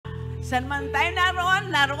Saan man tayo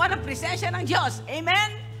naroon ang presensya ng Diyos. Amen?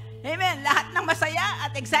 Amen. Lahat ng masaya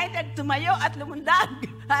at excited, tumayo at lumundag.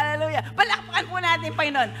 Hallelujah. Palakpakan po natin,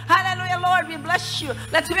 Panginoon. Hallelujah, Lord. We bless you.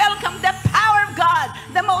 Let's welcome the power of God,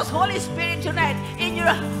 the most Holy Spirit tonight in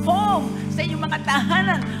your home, sa inyong mga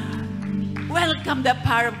tahanan. Welcome the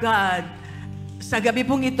power of God. Sa gabi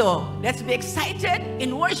pong ito, let's be excited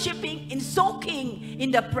in worshiping, in soaking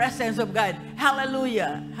in the presence of God.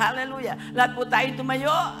 Hallelujah. Hallelujah. Lahat po tayo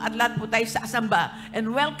tumayo at lahat po tayo sasamba.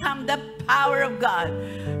 And welcome the power of God.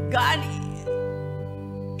 God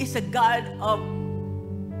is a God of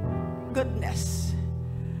goodness.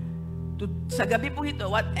 Sa gabi pong ito,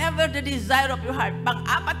 whatever the desire of your heart,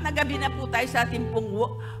 pang-apat na gabi na po tayo sa ating pong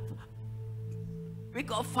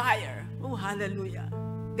week of fire. Oh, hallelujah.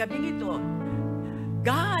 Gabing ito,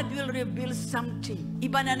 God will reveal something.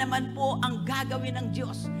 Iba na naman po ang gagawin ng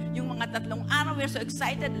Diyos. Yung mga 3 araw, we're so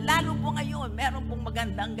excited. Lalo po ngayon, meron pong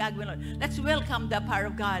magandang gagawin. Let's welcome the power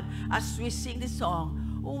of God as we sing this song.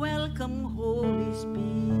 Welcome, Holy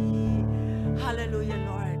Spirit. Hallelujah,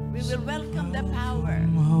 Lord. We will welcome the power.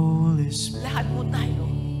 Holy Spirit. Lahat po tayo.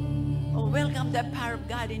 Oh, welcome the power of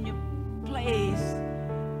God in your place.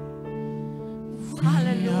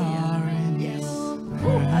 Hallelujah. Yes.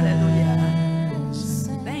 Oh, hallelujah.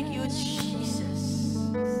 Thank you, Jesus.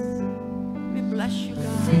 We bless you,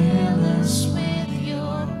 God. Fill us with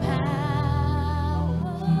your power.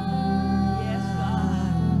 Yes,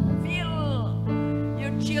 God. Fill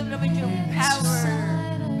your children with your power,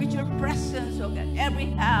 with your presence, oh God.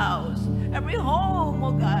 Every house, every home,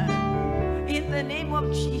 oh God. In the name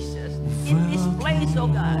of Jesus. In this place, oh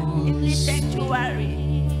God. In this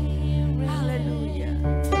sanctuary. Hallelujah.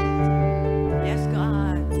 Yes,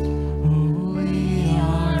 God.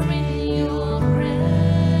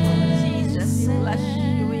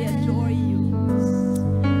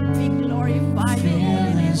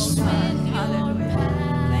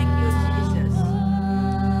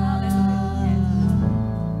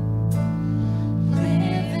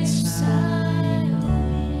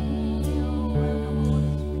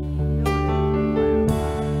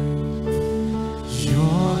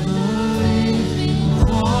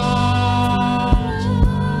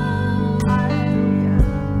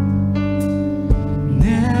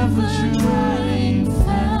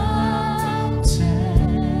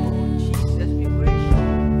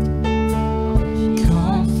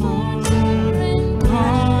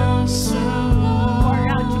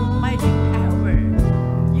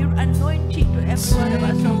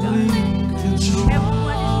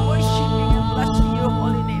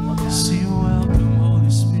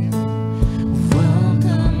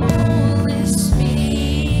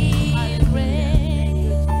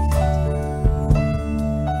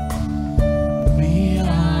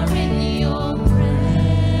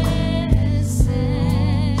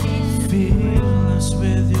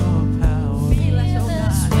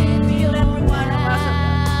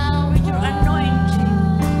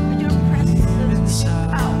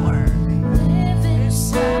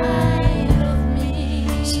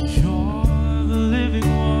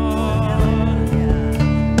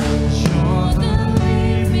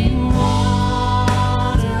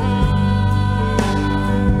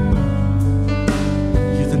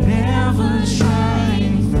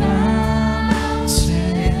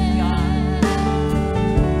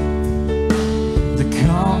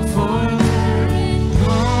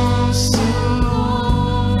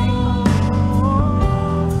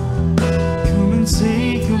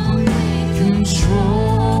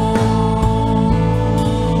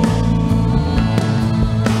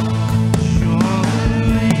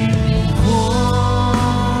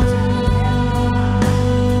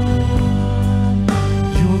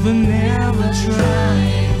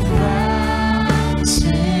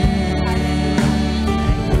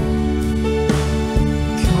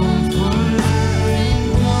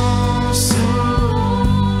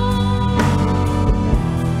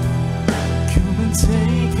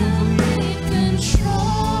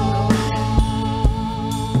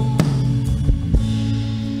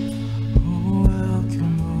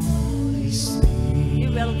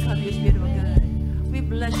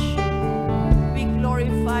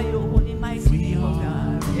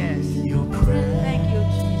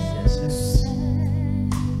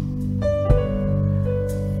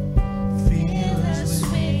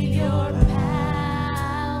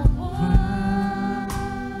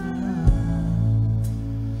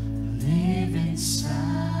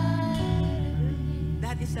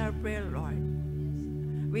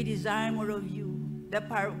 We desire more of you, the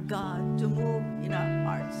power of God to move in our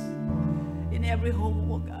hearts, in every home,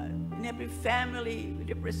 oh God, in every family we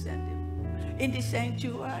represent, in the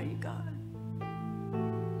sanctuary, God.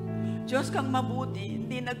 Diyos kang mabuti,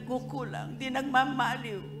 hindi nagkukulang, hindi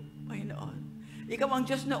nagmamaliw, Panginoon. Ikaw ang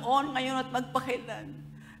Diyos noon, ngayon at magpakailan.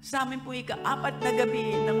 Sa amin po ika-4 na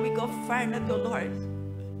gabi ng week of fire na to, Lord.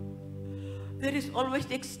 There is always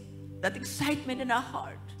that excitement in our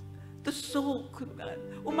heart to soak, God.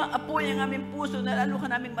 Umaapoy ang aming puso na lalo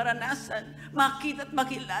ka naming maranasan, makita at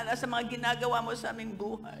makilala sa mga ginagawa mo sa aming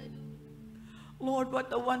buhay. Lord,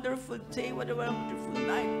 what a wonderful day, what a wonderful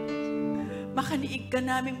night. Makaniig ka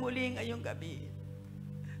namin muli ngayong gabi.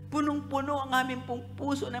 Punong-puno ang aming pong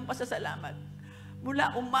puso ng pasasalamat.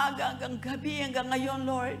 Mula umaga hanggang gabi, hanggang ngayon,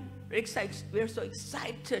 Lord, we're so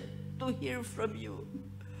excited to hear from you.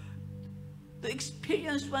 To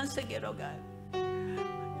experience once again, oh God,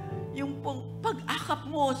 yung pong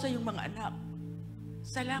pag-akap mo sa iyong mga anak.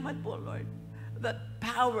 Salamat po, Lord. That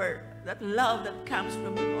power, that love that comes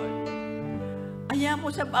from you, Lord. Aya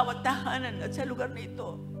mo sa bawat tahanan at sa lugar na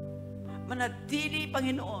ito, manatili,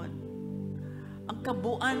 Panginoon, ang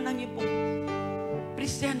kabuuan ng iyong pong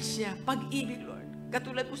presensya, pag-ibig, Lord.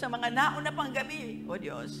 Katulad po sa mga nauna pang gabi, O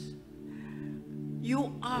Diyos,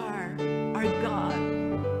 you are our God.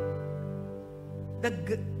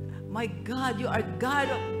 My God, you are God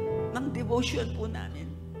ng devotion po namin.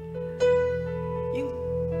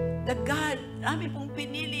 The God namin pong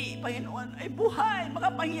pinili, Panginoon, ay buhay,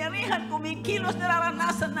 makapangyarihan, kumikilos,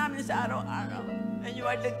 nararanasan namin sa araw-araw. And you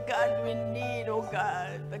are the God we need, O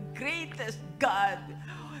God, the greatest God.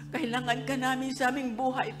 Kailangan ka namin sa aming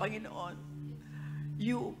buhay, Panginoon.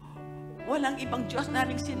 Walang ibang Diyos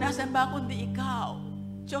naming sinasamba kundi Ikaw.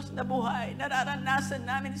 Diyos na buhay, nararanasan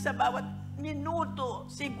namin sa bawat minuto,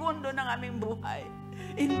 segundo ng aming buhay.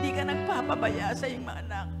 Hindi ka nagpapabaya sa iyong mga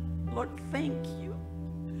anak. Lord, thank you.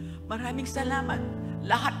 Maraming salamat.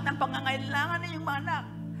 Lahat ng pangangailangan ng iyong mga anak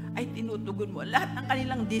ay tinutugon mo. Lahat ng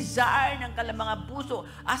kanilang desire, ng kanilang mga puso,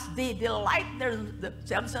 as they delight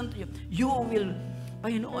themselves unto you, you will,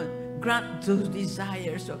 Panginoon, grant those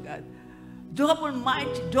desires, O God. Double might,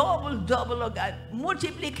 double, O God.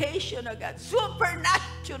 Multiplication, O God.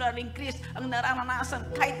 Supernatural increase ang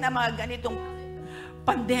nararanasan kahit na mga ganitong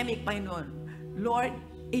pandemic, Panginoon. Lord,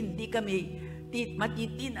 hindi kami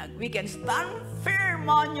matitinag. We can stand firm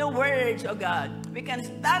on your words, O God. We can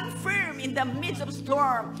stand firm in the midst of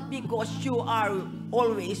storm because you are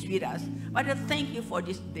always with us. But I thank you for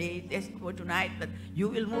this day, for tonight, that you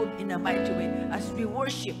will move in a mighty way as we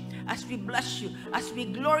worship, as we bless you, as we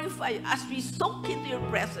glorify you, as we soak into your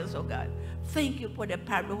presence, O God. Thank you for the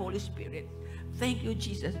power of the Holy Spirit. Thank you,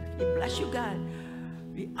 Jesus. We bless you, God.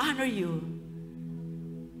 We honor you.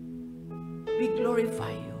 We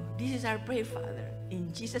glorify you. This is our prayer, Father.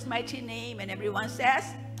 In Jesus' mighty name. And everyone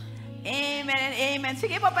says, Amen and Amen.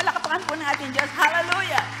 Sige po, palakpakan po ng ating Diyos.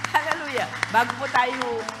 Hallelujah! Hallelujah! Bago po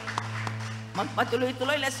tayo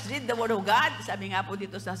magpatuloy-tuloy, let's read the Word of God. Sabi nga po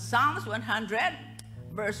dito sa Psalms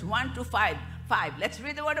 100, verse 1 to 5. Let's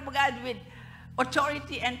read the Word of God with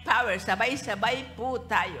authority and power. Sabay-sabay po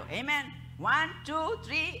tayo. Amen. 1, 2,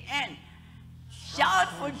 3, and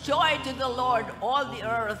shout for joy to the Lord, all the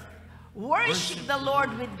earth. Worship the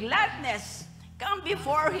Lord with gladness. Come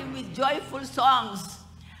before Him with joyful songs.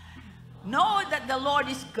 Know that the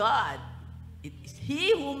Lord is God. It is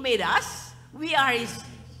He who made us. We are His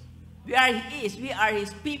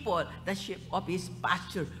people, the sheep of His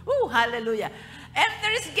pasture. Oh, hallelujah.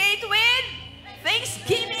 Enter His gate with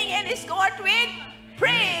thanksgiving and His court with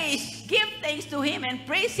praise. Give thanks to Him and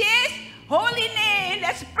praise His holy name.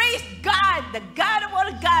 Let's praise God, the God of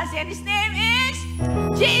all gods, and His name is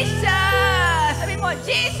Jesus. Sabi mo,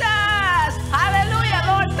 Jesus. Hallelujah,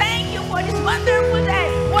 Lord. Thank you for this wonderful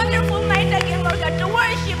day, wonderful night again, Lord God, to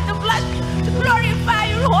worship, to bless you, to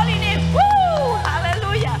glorify your holy name. Woo!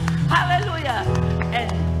 Hallelujah. Hallelujah.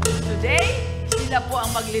 And today, sila po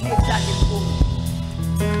ang maglilid sa ating pong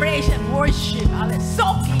praise and worship.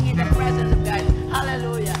 Soaking in the presence of God.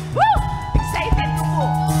 Hallelujah. Woo! Excited po.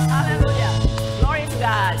 Hallelujah. Glory to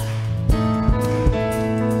God.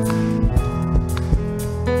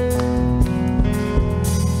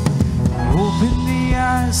 Open the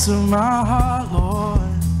eyes of my heart, Lord.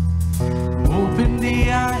 Open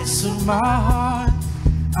the eyes of my heart.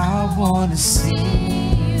 I want to see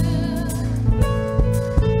you.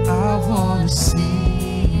 I want to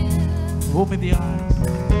see you. Open the eyes.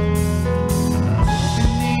 Open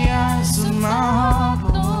the eyes of my heart,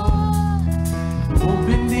 Lord.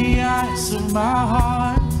 Open the eyes of my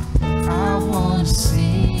heart. I want to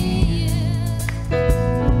see you.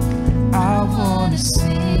 I want to see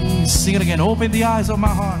you. Sing it again. Open the eyes of my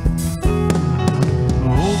heart.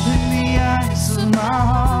 Open the eyes of my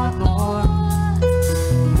heart, Lord.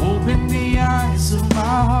 Open the eyes of my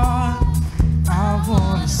heart. I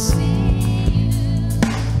want to see you.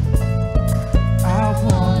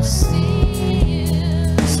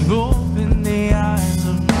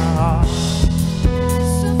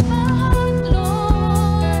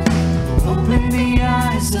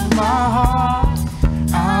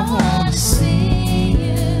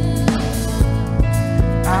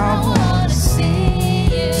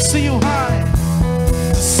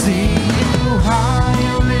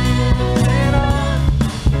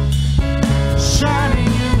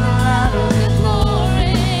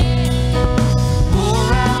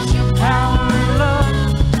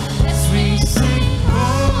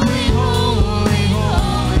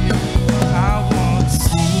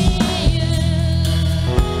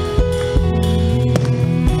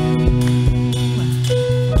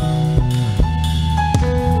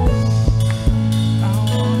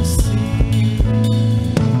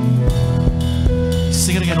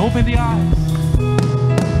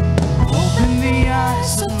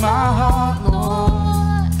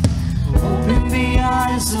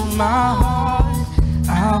 of my heart,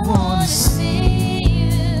 I wanna see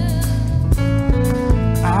you.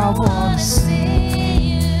 I wanna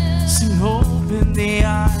see you. Sing, open the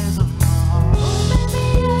eyes of my heart. Open the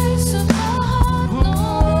eyes of my heart, Lord.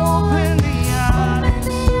 Open the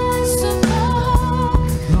eyes of my heart.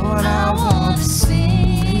 Lord, I wanna see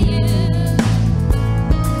you.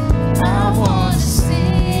 I wanna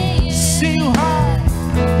see you. See you high.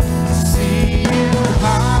 See you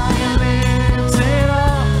high and lifted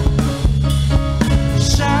up,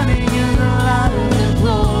 shining in the light of your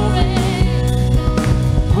glory.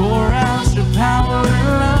 Pour out your power and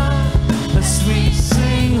love as we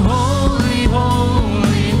sing, holy,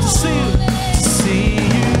 holy. To see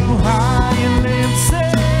you high and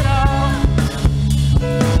lifted up,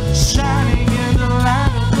 shining in the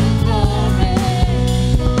light of your glory.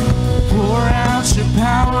 Pour out your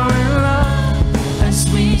power and love as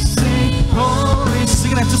we sing, holy.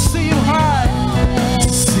 Sing it to see you high. To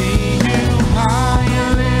see you high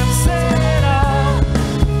and lifted up,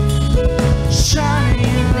 shining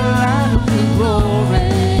in the light of your glory.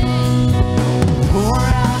 Pour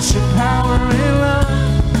out your power and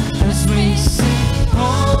love as we sing,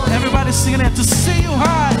 holy. Everybody singing it to see you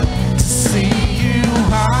high. To see you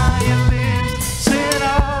high and lifted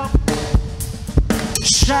up,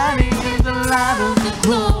 shining in the light of your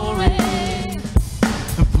glory.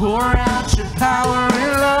 Pour out your power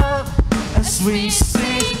and love as we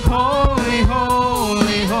sing, holy,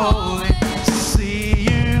 holy, holy. To see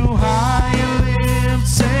you high and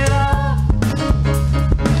lifted up,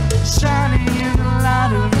 shining in the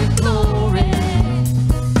light of your glory.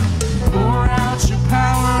 Pour out your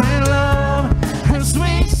power and love as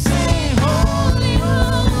we sing, holy,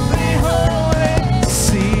 holy, holy. To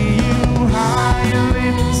see you high and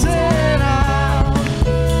lifted up,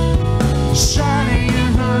 shining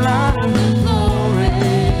in the light of your glory.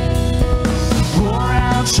 Pour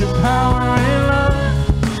out your power and love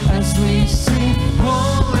as we sing,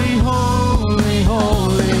 holy, holy,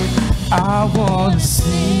 holy. I wanna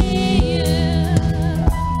see you.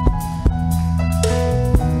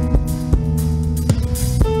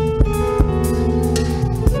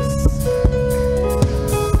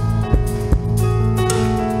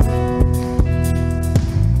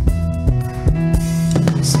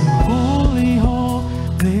 Sing, holy,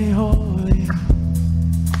 holy, holy.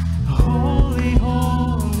 Holy,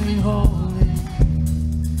 holy, holy.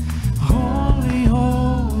 Holy,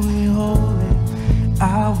 holy, holy.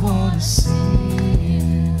 I wanna see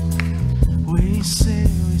you. We sing,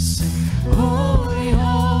 holy,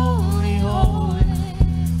 holy, holy.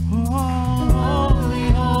 Holy,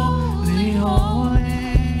 holy, holy.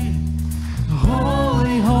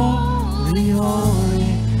 Holy, holy, holy.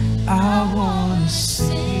 I wanna see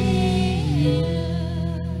you.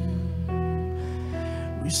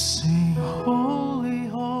 We sing, holy,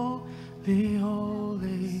 holy,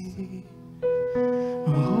 holy.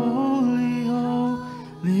 Holy,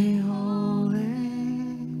 holy, holy.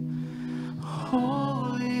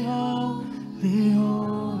 Holy, holy,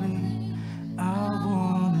 holy. I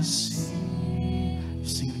wanna see.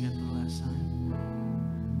 Sing it again for the last time.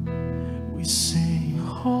 We sing,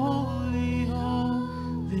 holy,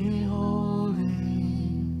 holy, holy.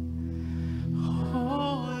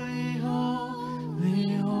 Holy,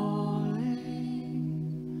 holy, holy.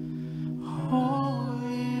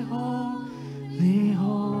 Holy, holy,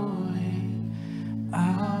 holy. I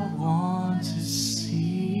want to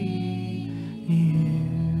see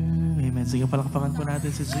you. Amen. Sige, palakpakan po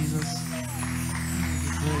natin si Jesus.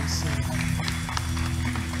 Praise Him.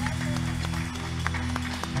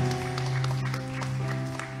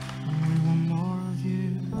 We want more of you.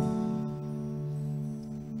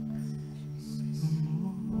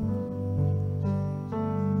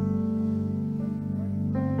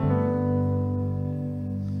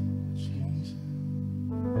 Jesus.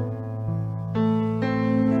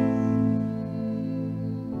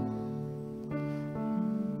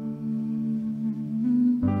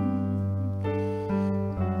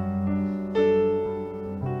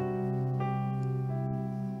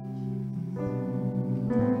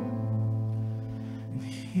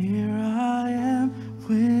 Here I am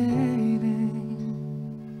waiting.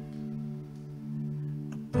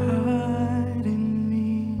 Abide in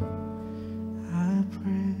me, I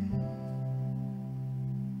pray.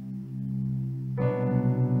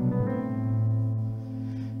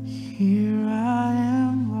 Here I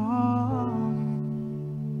am longing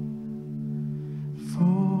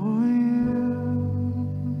for you.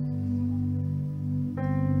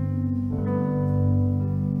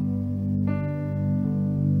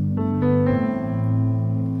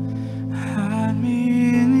 Hide me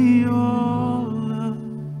in your love.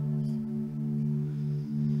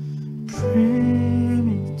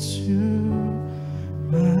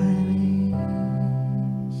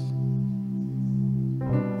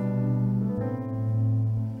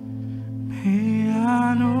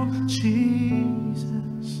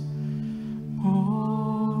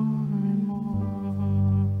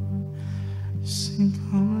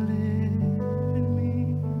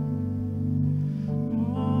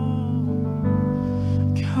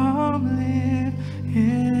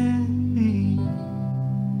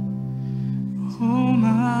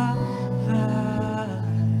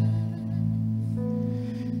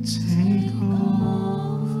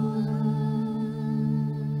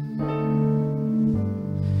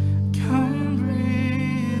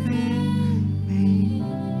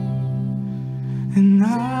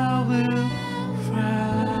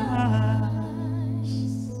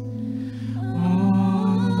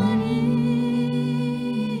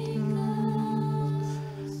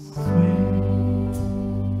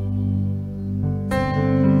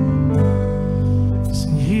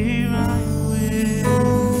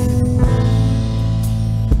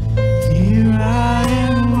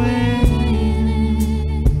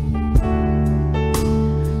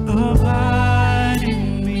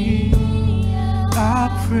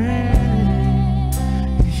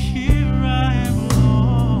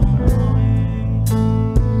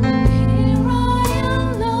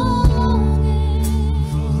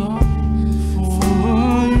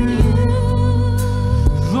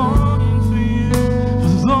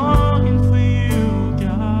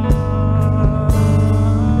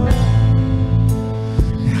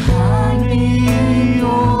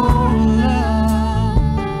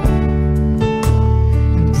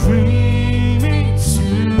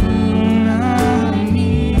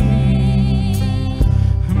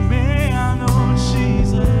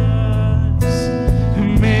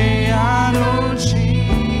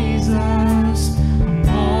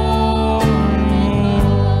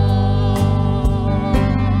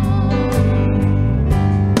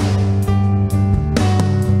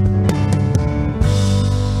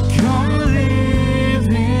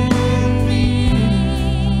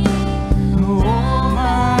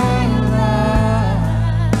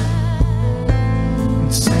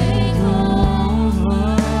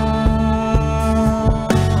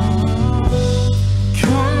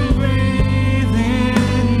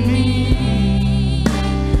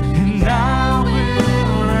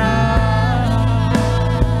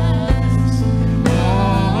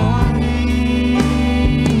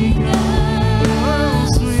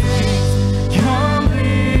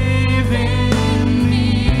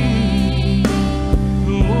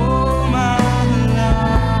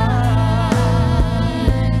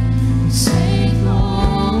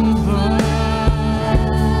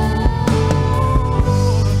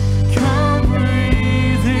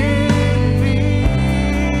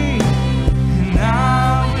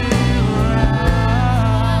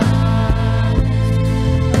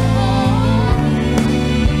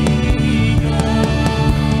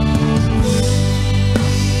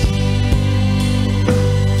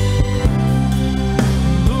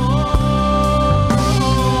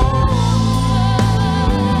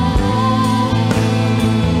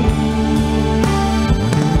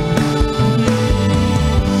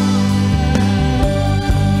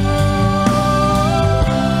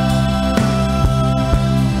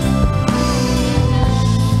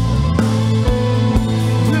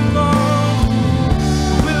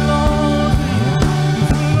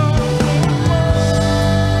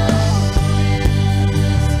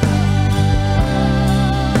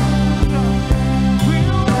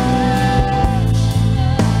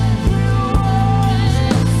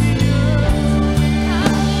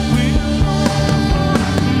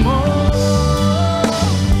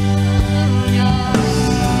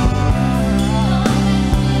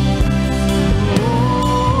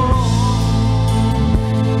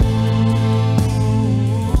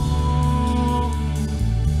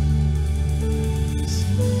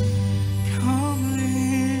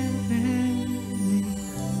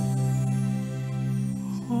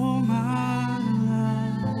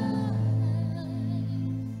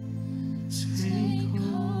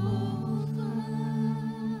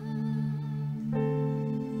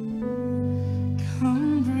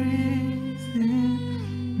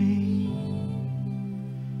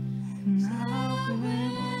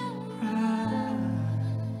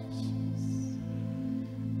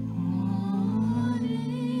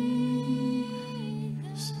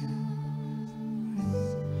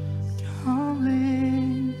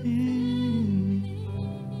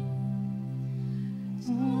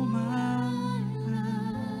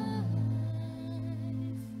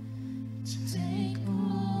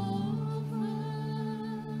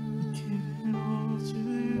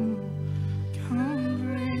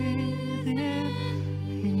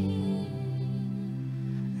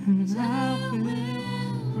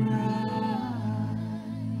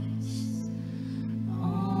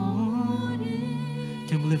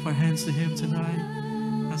 Can we lift our hands to Him tonight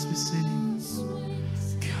as we sing?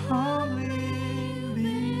 Come live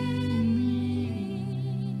in me,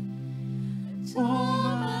 oh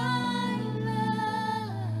my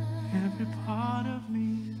life, every part of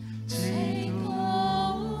me, take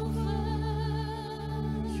over.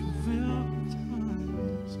 Your will be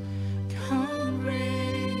done. Come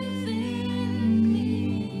breathe in me,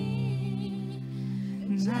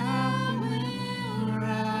 and I will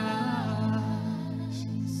rise.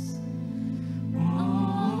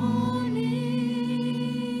 Holy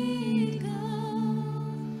Ghost,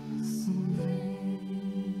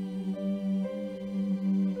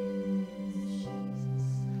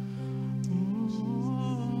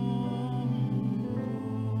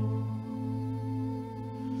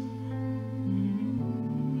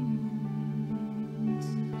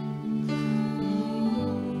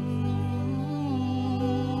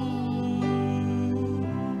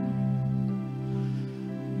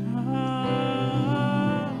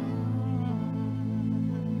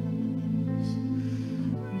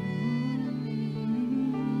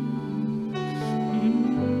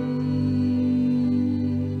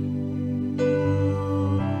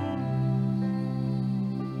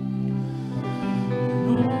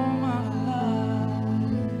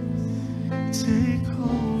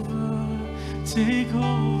 take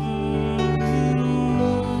over,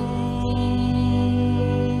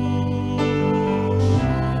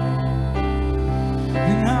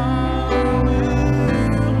 and I will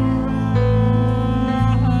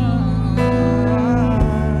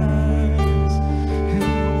rise, and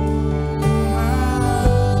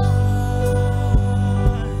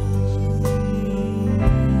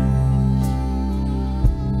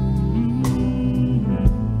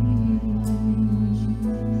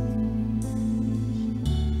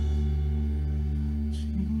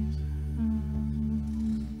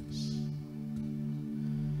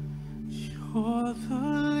you're the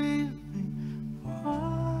living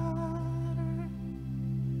water,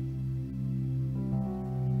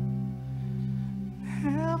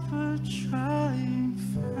 never drying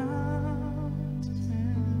fountain,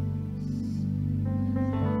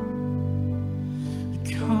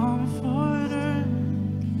 comforter,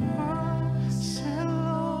 counselor,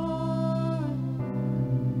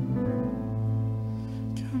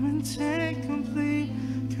 come and take complete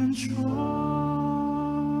control.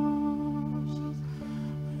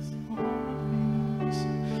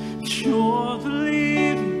 You're the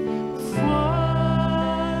living water,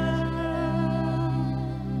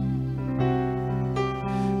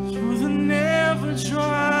 you're the never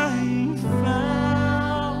drying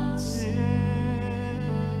fountain,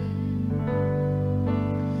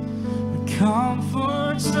 the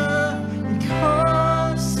comforter and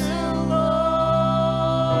counselor,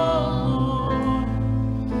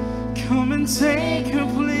 come and take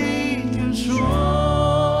complete control.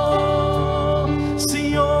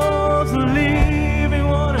 You're the living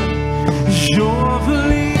water, you're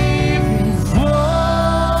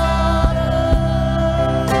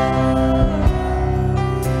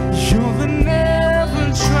the never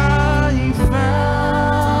drying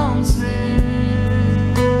fountain,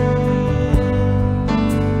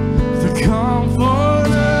 the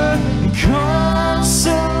comforter and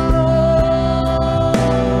counselor,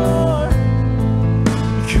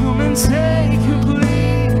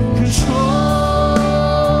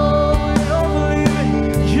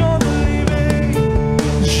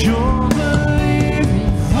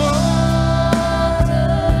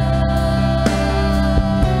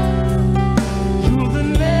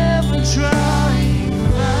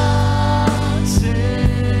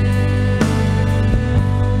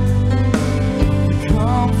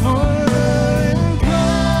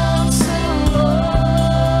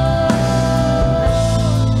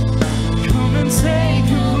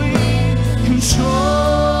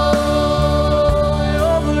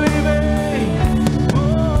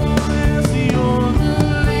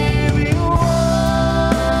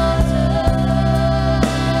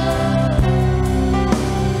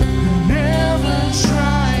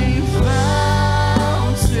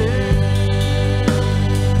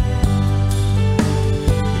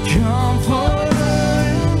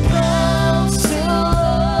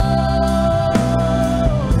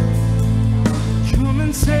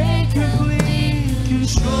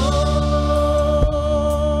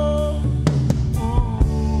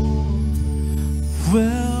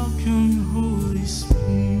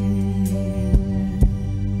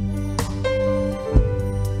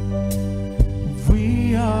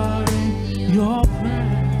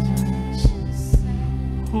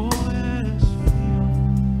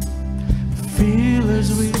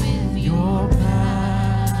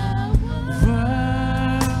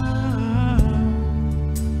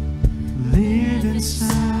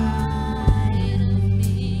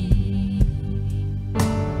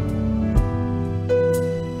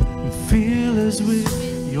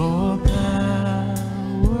 your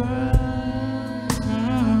power.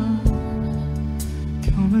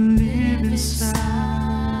 Come and live inside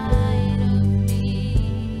of me.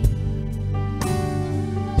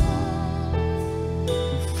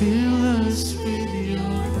 Fill us with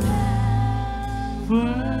your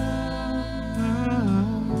power.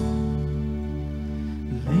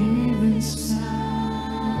 Live inside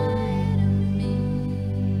of me.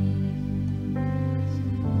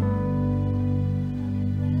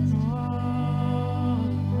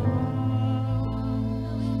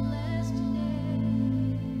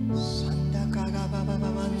 Sanda kaga baba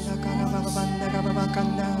banda kaga baba banda kaga baba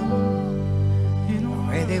kanda.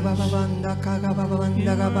 Rede baba banda kaga baba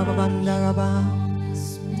banda kaga baba banda kaga.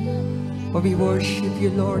 Oh, we worship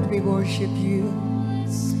you, Lord. We worship you.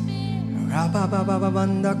 Raba baba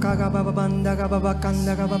banda kaga baba banda kaga baba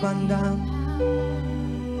kanda kaga baba banda.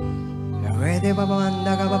 Rede baba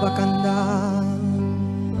banda kaga baba kanda.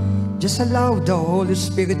 Just allow the Holy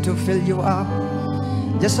Spirit to fill you up.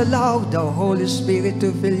 Just allow the Holy Spirit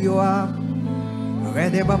to fill you up.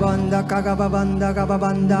 Rede babanda kagababanda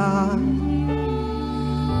gababanda.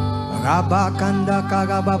 Rabakanda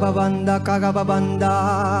kagababanda kagababanda.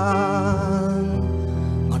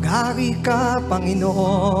 Maghari ka,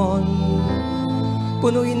 Panginoon.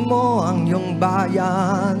 Punuin mo ang iyong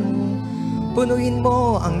bayan. Punuin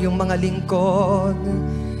mo ang iyong mga lingkod.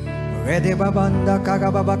 Rede babanda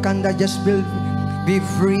kagababakanda. Just be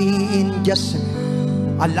free in just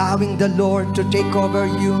allowing the Lord to take over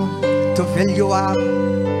you, to fill you up,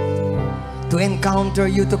 to encounter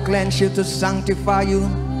you, to cleanse you, to sanctify you.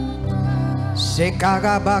 Se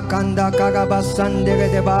karabakanda karabasandere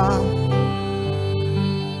deba.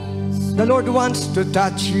 The Lord wants to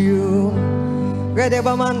touch you.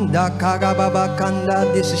 Redebamanda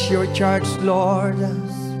karababakanda. This is your church, Lord.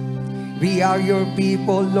 We are your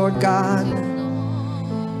people, Lord God.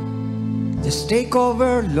 Just take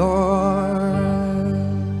over, Lord.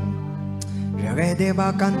 Rede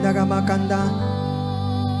bakanda gamakanda.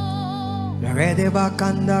 Rede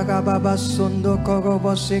bakanda gababa sundo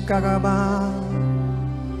korobo sikaraba.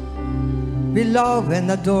 We love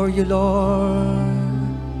and adore you, Lord.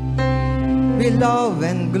 We love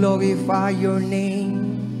and glorify your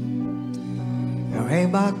name.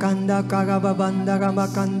 Reba kanda karababanda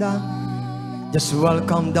gamakanda. Just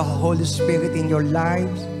welcome the Holy Spirit in your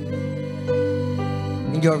lives,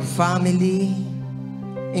 in your family,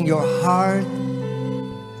 in your heart.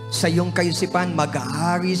 Sa iyong kaisipan,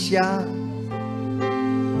 mag-ahari siya.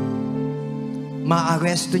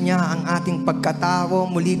 Maaresto niya ang ating pagkatao.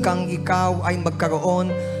 Muli kang ikaw ay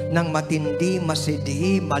magkaroon ng matindi,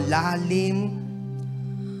 masidi, malalim,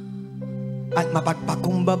 at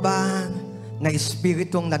mapagpakumbaba na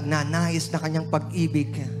espiritong nagnanais na kanyang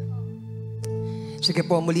pag-ibig. Sige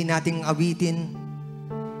po, muli nating awitin,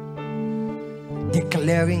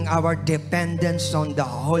 declaring our dependence on the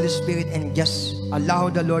Holy Spirit, and just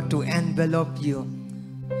allow the Lord to envelop you.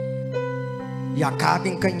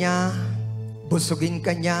 Yakapin ka niya, busugin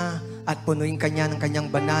ka niya, at punuin ka niya ng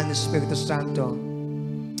kanyang banal na Espiritu Santo.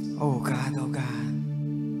 Oh God, oh God.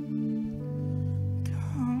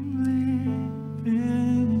 Come live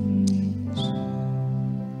in me.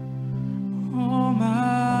 All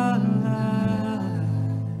my life,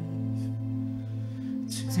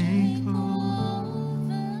 take over.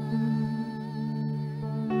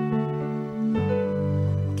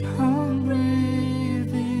 Come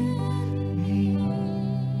breathe in me,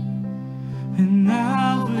 and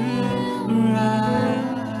I will rise.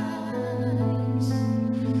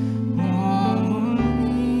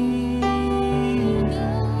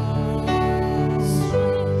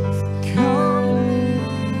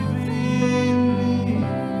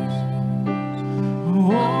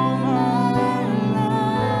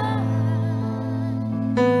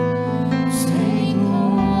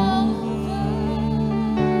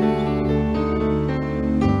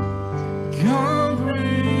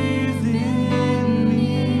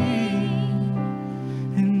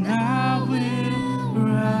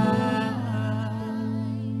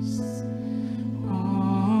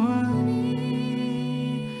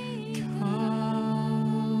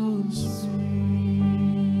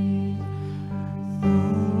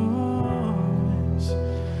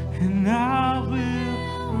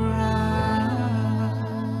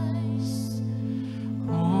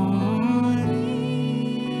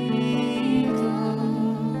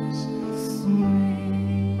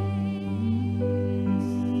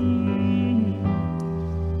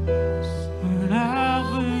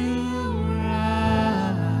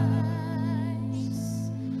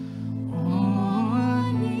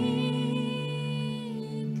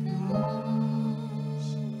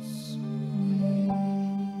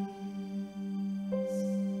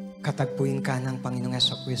 katagpuin ka ng Panginoong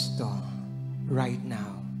Jesucristo right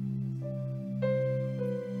now.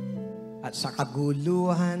 At sa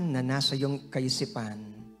kaguluhan na nasa iyong kaisipan,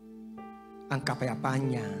 ang kapayapaan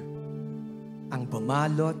niya ang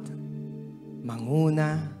bumalot,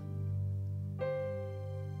 manguna,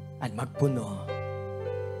 at magpuno.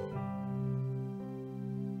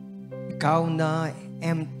 Ikaw na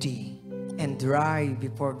empty and dry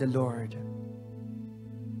before the Lord.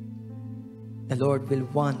 The Lord will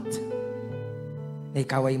want na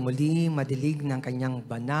ikaw ay muli madilig ng kanyang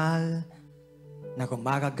banal na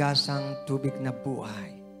gumagagasang tubig na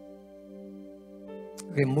buhay.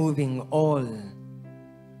 Removing all,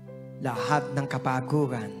 lahat ng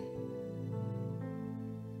kapaguran.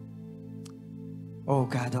 Oh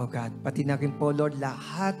God, pati na rin po, Lord,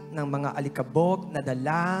 lahat ng mga alikabok na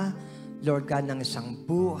dala, Lord God, ng isang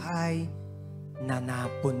buhay na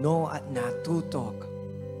napuno at natutok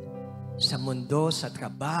sa mundo, sa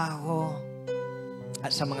trabaho,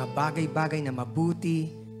 at sa mga bagay-bagay na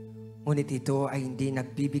mabuti, ngunit ito ay hindi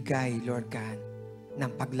nagbibigay, Lord God,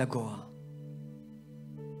 ng paglago.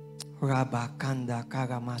 Raba, kanda,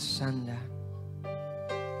 karamasanda.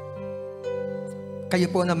 Kayo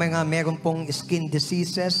po na mga meron pong skin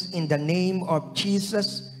diseases, in the name of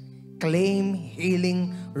Jesus, claim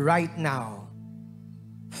healing right now.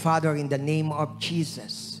 Father, in the name of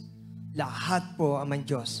Jesus, lahat po, Amang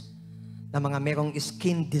Diyos, na mga merong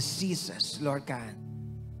skin diseases, Lord God,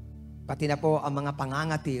 pati na po ang mga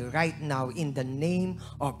pangangati right now, in the name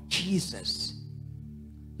of Jesus,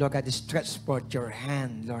 Lord God, stretch forth your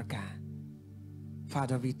hand, Lord God.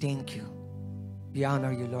 Father, we thank you. We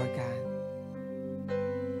honor you, Lord God.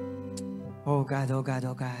 Oh God, oh God,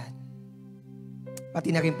 oh God. Pati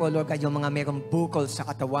na rin po, Lord God, yung mga merong bukol sa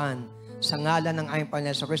katawan, sa ngalan ng aming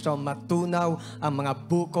Panginoon Jesucristo, matunaw ang mga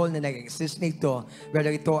bukol na nag-exist nito.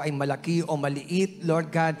 Whether ito ay malaki o maliit,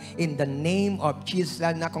 Lord God, in the name of Jesus,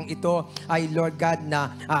 na kung ito ay, Lord God,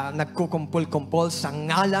 na nagkukumpul-kumpul sa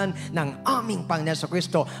ngalan ng aming Panginoon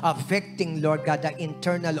Jesucristo, affecting, Lord God, the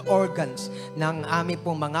internal organs ng aming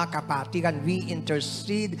pong mga kapatiran. We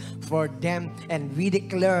intercede for them and we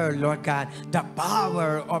declare, Lord God, the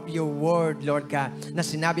power of your word, Lord God, na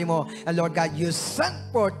sinabi mo, Lord God, you sent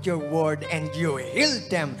forth your word and you heal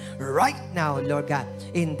them right now, Lord God.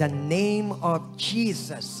 In the name of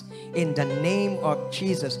Jesus, in the name of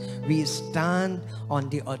Jesus, we stand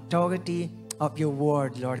on the authority of your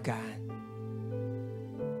word, Lord God.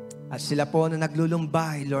 At sila po na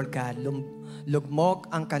naglulumbay, Lord God,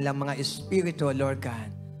 lugmok ang kanilang mga espiritu, Lord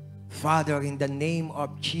God. Father, in the name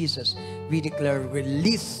of Jesus, we declare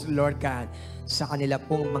release, Lord God, sa kanila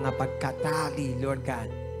pong mga pagkatali, Lord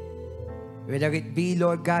God. Whether it be,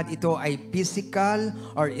 Lord God, ito ay physical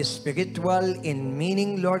or spiritual in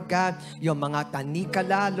meaning, Lord God, yung mga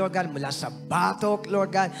tanikala, Lord God, mula sa batok, Lord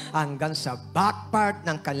God, hanggang sa back part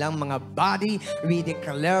ng kanilang mga body, we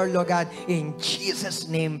declare, Lord God, in Jesus'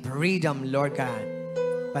 name, freedom, Lord God.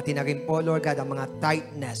 Pati na rin po, Lord God, ang mga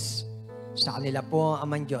tightness sa kanila po,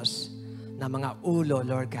 Amang Diyos, na mga ulo,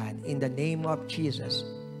 Lord God, in the name of Jesus.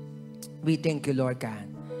 We thank you, Lord God.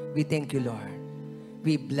 We thank you, Lord.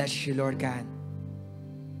 We bless you, Lord God.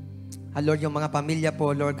 Lord, yung mga pamilya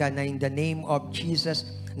po, Lord God, na in the name of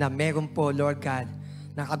Jesus, na meron po, Lord God,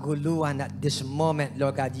 nakaguluhan at this moment,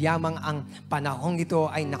 Lord God, yamang ang panahong ito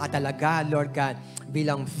ay nakatalaga, Lord God,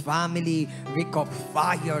 bilang family week of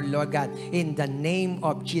fire, Lord God, in the name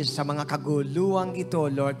of Jesus, sa mga kaguluhang ito,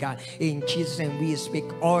 Lord God, in Jesus' name we speak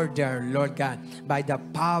order, Lord God, by the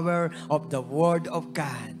power of the Word of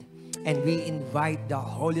God. And we invite the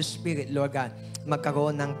Holy Spirit, Lord God,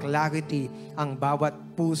 magkaroon ng clarity ang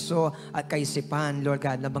bawat puso at kaisipan, Lord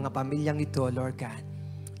God, ng mga pamilyang ito, Lord God.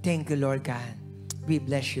 Thank you, Lord God. We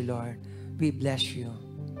bless you, Lord. We bless you.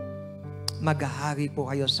 Maghahari po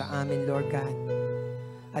kayo sa amin, Lord God.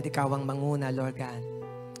 At ikaw ang manguna, Lord God.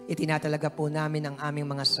 Itinatalaga po namin ang aming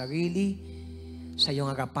mga sarili sa iyong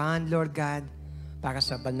harapan, Lord God, para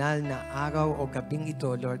sa banal na araw o gabing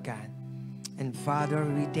ito, Lord God. And Father,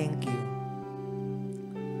 we thank you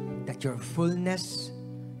that your fullness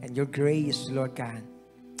and your grace, Lord God,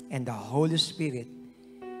 and the Holy Spirit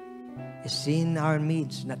is in our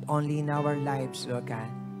midst, not only in our lives, Lord God.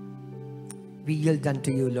 We yield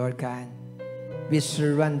unto you, Lord God. We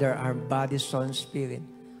surrender our body, soul, and spirit,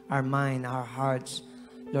 our mind, our hearts,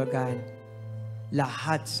 Lord God.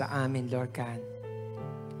 Lahat sa amin, Lord God.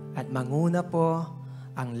 At manguna po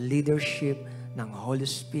ang leadership ng Holy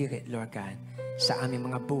Spirit, Lord God, sa aming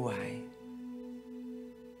mga buhay.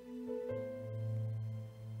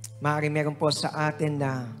 Maaari meron po sa atin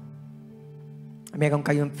na meron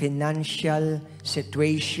kayong financial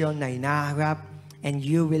situation na hinaharap And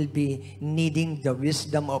you will be needing the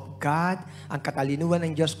wisdom of God, ang katalinuhan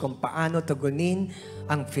ng Diyos kung paano tugunin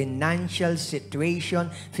ang financial situation,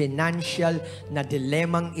 financial na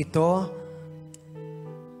dilemang ito.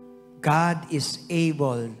 God is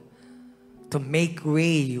able to make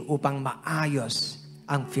way upang maayos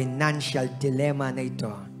ang financial dilemma na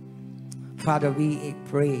ito. Father, we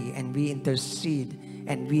pray and we intercede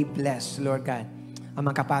and we bless, Lord God, ang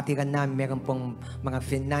mga kapatiran namin, meron pong mga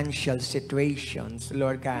financial situations,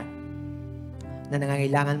 Lord God, na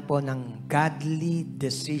nangangailangan po ng godly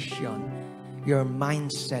decision, your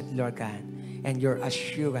mindset, Lord God, and your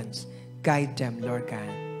assurance. Guide them, Lord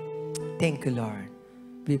God. Thank you, Lord.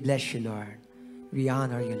 We bless you, Lord. We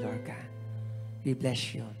honor you, Lord God. We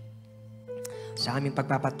bless you. Sa aming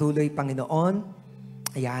pagpapatuloy, Panginoon,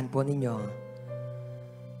 ayahan po ninyo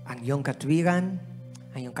ang iyong katwiran,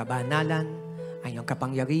 ang iyong kabanalan, ang iyong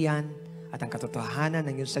kapangyarihan at ang katotohanan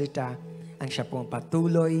ng iyong salita ang siya pong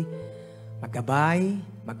patuloy, maggabay,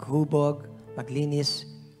 maghubog, maglinis,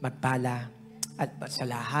 magpala, at sa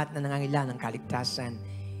lahat na nangangailangan ng kaligtasan,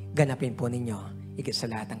 ganapin po ninyo, higit sa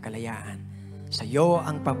lahat ng kalayaan. Sa iyo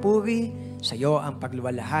ang papuri, sa iyo ang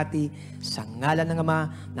pagluwalhati, sa ngalan ng Ama,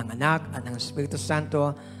 ng Anak, at ng Espiritu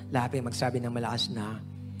Santo, lahat ay magsabi ng malakas na,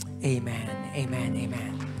 Amen, Amen,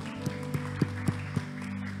 Amen.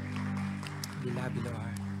 We love you,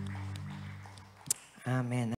 Lord. Amen.